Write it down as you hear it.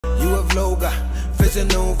You a vlogger,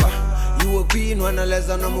 facing over. You a queen, wanna less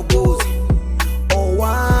than I'm a gozy.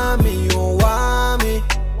 Owamie, Owamie.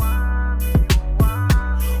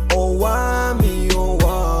 Owamie,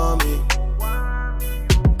 Owamie.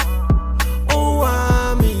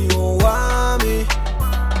 Owamie, Owamie.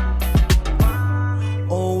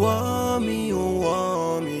 Owamie,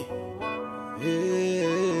 Owamie. Hey,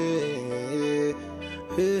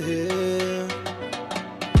 hey, hey.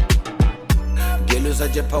 Girl, you're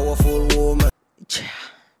such a powerful woman.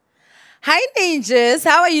 Hi ninjas,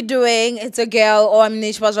 how are you doing? It's a girl,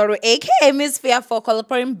 Owamie, aka Miss Fear, for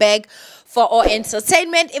collaborating back for our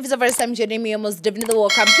entertainment. If it's the first time joining me, you're most definitely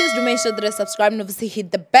welcome. Please do make sure that you subscribe and obviously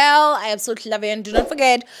hit the bell. I absolutely love it. And do not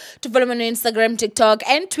forget to follow me on Instagram, TikTok,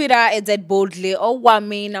 and Twitter. It's at boldly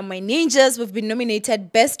Owamie. Now my ninjas, we've been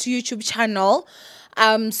nominated Best YouTube Channel.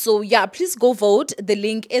 So yeah, please go vote. The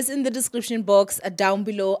link is in the description box down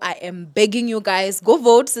below. I am begging you guys, go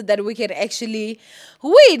vote so that we can actually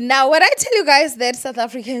win. Now, when I tell you guys that South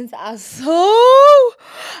Africans are so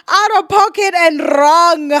out of pocket and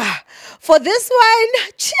wrong for this one,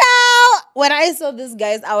 ciao. When I saw this,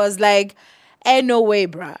 guys, I was like, ain't no way,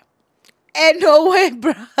 bruh. Ain't no way,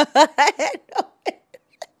 bruh. Ain't no way.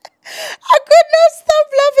 I could not stop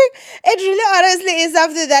laughing. It really honestly is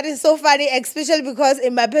something that is so funny, especially because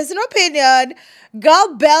in my personal opinion,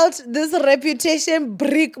 girl built this reputation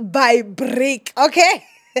brick by brick, okay?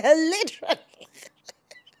 Literally.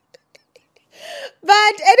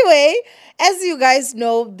 But anyway, as you guys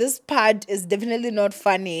know, this part is definitely not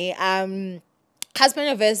funny. Cassper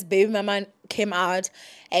Nyovest baby mama came out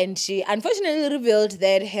and she unfortunately revealed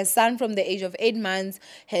that her son from the age of 8 months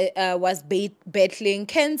was battling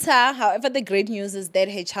cancer. However, the great news is that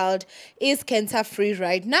her child is cancer free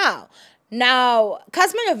right now. Now,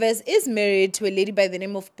 Cassper Nyovest is married to a lady by the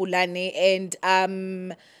name of Mihlali, and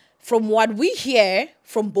from what we hear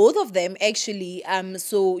from both of them, actually,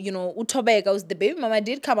 so, you know, Utobeka, the baby mama,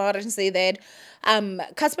 did come out and say that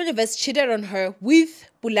Cassper Nyovest cheated on her with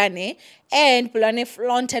Mihlali, and Mihlali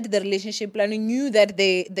flaunted the relationship. Mihlali knew that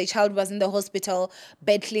the child was in the hospital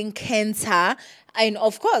battling cancer. And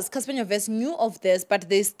of course, Cassper Nyovest knew of this, but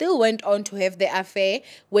they still went on to have the affair.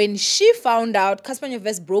 When she found out, Cassper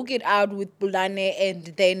Nyovest broke it out with Mihlali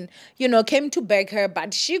and then, you know, came to beg her,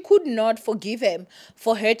 but she could not forgive him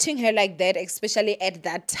for hurting her like that, especially at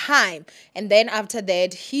that time. And then after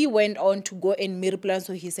that, he went on to go and marry Mihlali,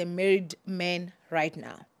 so he's a married man right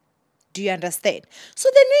now. Do you understand? So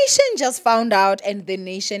the nation just found out, and the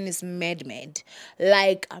nation is mad.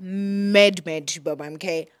 Like mad,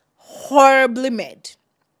 okay? Horribly mad.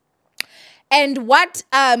 And what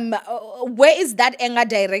where is that anger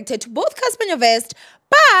directed? To both Cassper Nyovest,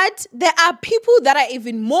 but there are people that are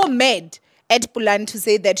even more mad at Mihlali to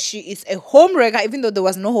say that she is a home wrecker, even though there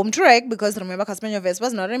was no home to wreck, because remember, Cassper Nyovest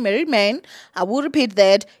was not a married man. I will repeat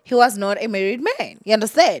that. He was not a married man. You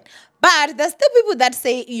understand? But there's still people that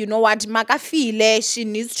say, you know what, Maka feel, she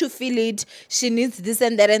needs to feel it, she needs this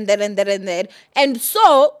and that and that and that and that. And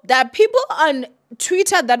so there are people on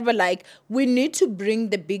Twitter that were like, we need to bring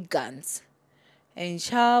the big guns. And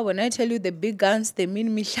when I tell you the big guns, they mean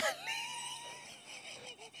Mihlali.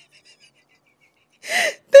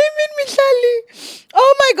 They mean Mihlali.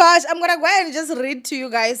 Oh my gosh, I'm gonna go ahead and just read to you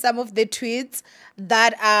guys some of the tweets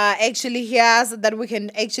that are actually here so that we can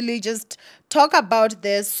actually just talk about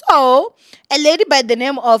this. So, a lady by the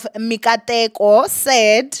name of Mikateko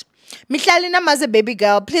said, Mihlali Namaze baby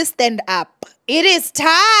girl, please stand up. It is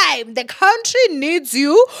time. The country needs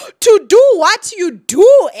you to do what you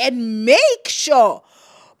do and make sure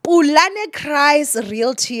Mihlali cries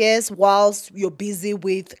real tears whilst you're busy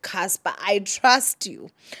with Cassper. I trust you.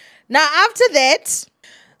 Now, after that,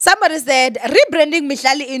 somebody said, rebranding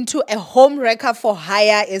Mihlali into a home wrecker for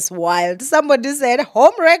hire is wild. Somebody said,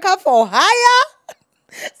 home wrecker for hire?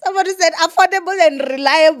 Somebody said, affordable and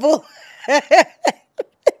reliable.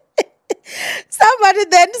 Somebody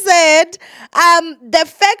then said, the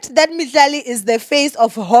fact that Mihlali is the face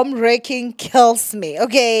of home wrecking kills me.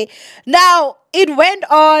 Okay. Now, it went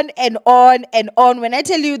on and on and on. When I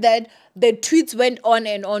tell you that the tweets went on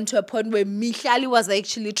and on to a point where Mihlali was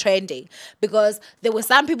actually trending, because there were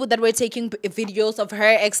some people that were taking videos of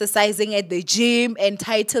her exercising at the gym and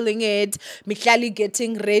titling it Mihlali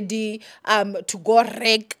getting ready to go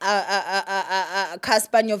wreck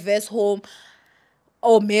Cassper Nyovest home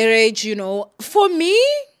or marriage. You know, for me,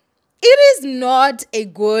 it is not a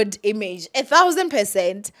good image,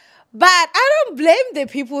 1000%. But I don't blame the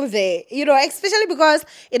people there, you know, especially because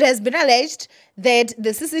it has been alleged that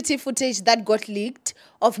the CCTV footage that got leaked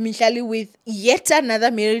of Mihlali with yet another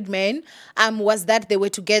married man was that they were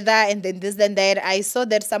together and then this and that. I saw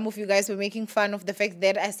that some of you guys were making fun of the fact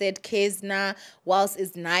that I said Kesna whilst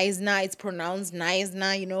it's Naisna, it's pronounced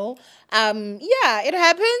Naisna, you know. Yeah, it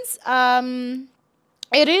happens.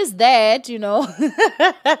 It is that, you know.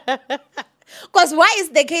 Because why is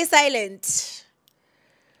the case silent?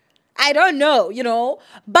 I don't know, you know.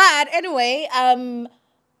 But anyway, so now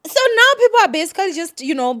people are basically just,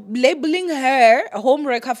 you know, labeling her a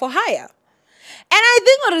homewrecker for hire. And I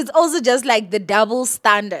think it's also just like the double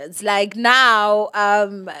standards. Like now,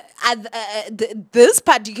 this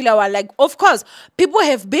particular one, like, of course, people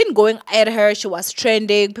have been going at her. She was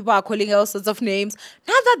trending. People are calling her all sorts of names.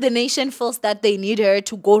 Now that the nation feels that they need her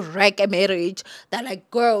to go wreck a marriage, they're like,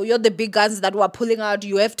 girl, you're the big guns that were pulling out.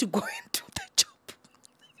 You have to go and do the job.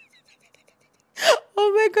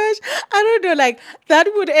 Oh my gosh, I don't know, like that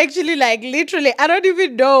would actually like literally, I don't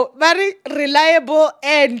even know, very reliable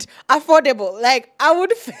and affordable. Like I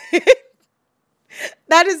would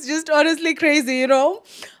that is just honestly crazy, you know.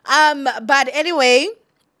 But anyway,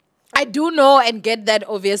 I do know and get that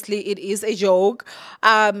obviously it is a joke.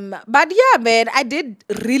 But yeah, man, I did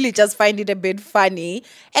really just find it a bit funny.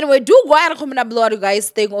 Anyway, do go and comment below what you guys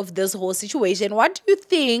think of this whole situation. What do you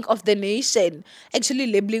think of the nation actually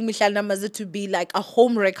labeling Mihlali Namazi to be like a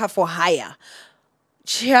homewrecker for hire?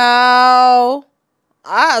 Ciao.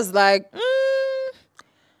 I was like,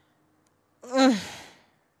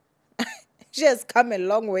 she has come a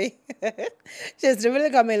long way. She has really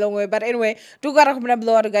come a long way. But anyway, do go comment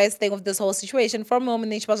below what you guys think of this whole situation. From Owamie,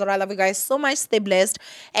 Nature, I love you guys so much. Stay blessed.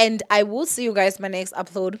 And I will see you guys in my next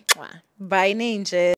upload. Bye, Ninja.